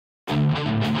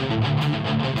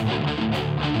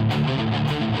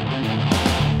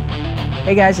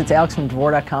Hey guys, it's Alex from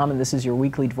Dvor.com, and this is your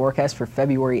weekly Dvorcast for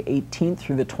February 18th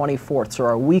through the 24th. So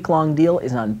our week-long deal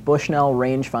is on Bushnell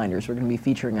Rangefinders. We're going to be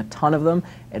featuring a ton of them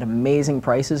at amazing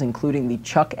prices, including the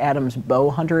Chuck Adams Bow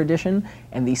Hunter Edition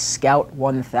and the Scout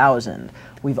 1000.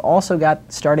 We've also got,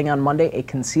 starting on Monday, a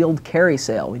concealed carry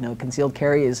sale. We know concealed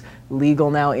carry is legal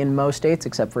now in most states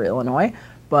except for Illinois,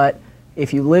 but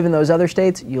if you live in those other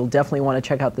states, you'll definitely want to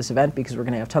check out this event because we're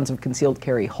going to have tons of concealed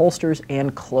carry holsters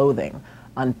and clothing.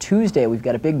 On Tuesday, we've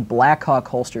got a big Blackhawk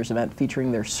Holsters event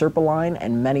featuring their Serpa line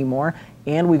and many more.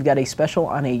 And we've got a special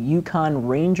on a Yukon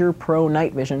Ranger Pro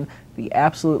Night Vision, the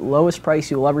absolute lowest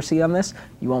price you'll ever see on this.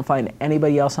 You won't find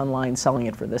anybody else online selling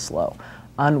it for this low.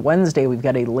 On Wednesday, we've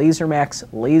got a Lasermax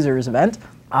Lasers event.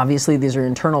 Obviously, these are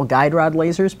internal guide rod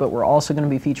lasers, but we're also going to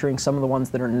be featuring some of the ones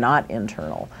that are not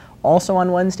internal. Also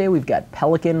on Wednesday, we've got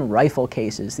Pelican rifle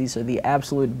cases. These are the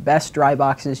absolute best dry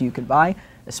boxes you could buy,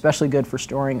 especially good for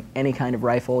storing any kind of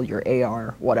rifle, your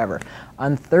AR, whatever.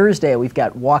 On Thursday, we've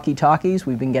got Walkie Talkies.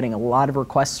 We've been getting a lot of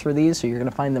requests for these, so you're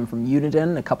going to find them from Uniden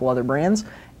and a couple other brands.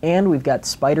 And we've got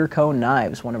Spyderco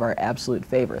Knives, one of our absolute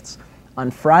favorites.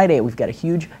 On Friday, we've got a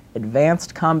huge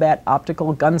Advanced Combat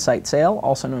Optical Gun Sight sale,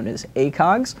 also known as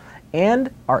ACOGs.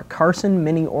 And our Carson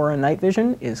Mini Aura Night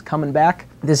Vision is coming back.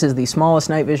 This is the smallest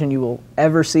night vision you will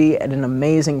ever see at an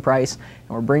amazing price, and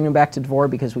we're bringing it back to Dvor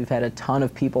because we've had a ton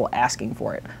of people asking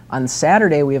for it. On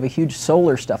Saturday, we have a huge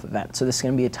solar stuff event, so this is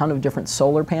going to be a ton of different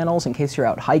solar panels in case you're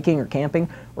out hiking or camping,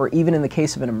 or even in the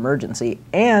case of an emergency.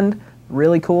 And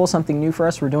really cool, something new for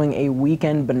us, we're doing a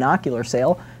weekend binocular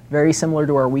sale, very similar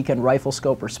to our weekend rifle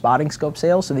scope or spotting scope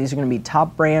sale, so these are going to be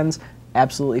top brands,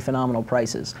 absolutely phenomenal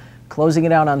prices. Closing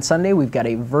it out on Sunday, we've got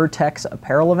a Vertx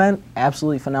apparel event,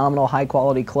 absolutely phenomenal,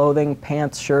 high-quality clothing,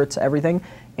 pants, shirts, everything,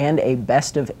 and a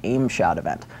Best of Aim Shot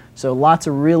event. So lots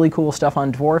of really cool stuff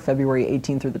on Dvor, February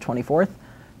 18th through the 24th.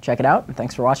 Check it out, and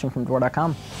thanks for watching from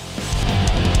Dvor.com.